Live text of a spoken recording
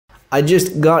I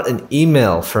just got an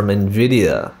email from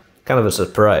Nvidia, kind of a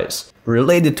surprise,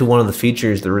 related to one of the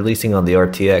features they're releasing on the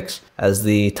RTX. As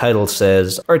the title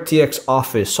says, RTX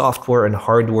Office software and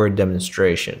hardware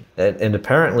demonstration. And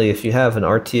apparently if you have an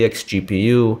RTX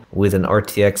GPU with an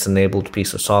RTX enabled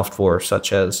piece of software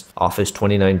such as Office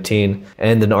 2019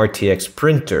 and an RTX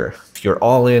printer, if you're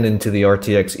all into the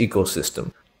RTX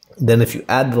ecosystem, then if you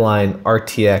add the line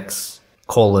RTX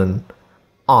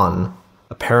 :on,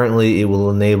 apparently it will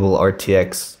enable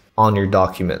RTX on your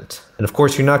document. And of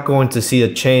course, you're not going to see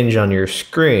a change on your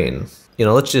screen. You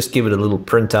know, let's just give it a little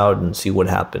printout and see what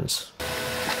happens.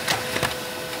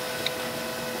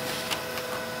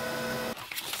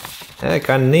 Yeah,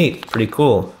 kind of neat, pretty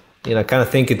cool. You know, I kind of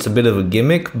think it's a bit of a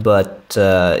gimmick, but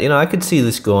you know, I could see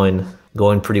this going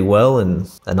pretty well in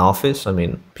an office. I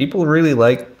mean, people really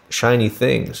like shiny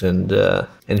things, and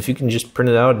if you can just print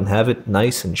it out and have it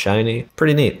nice and shiny,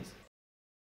 pretty neat.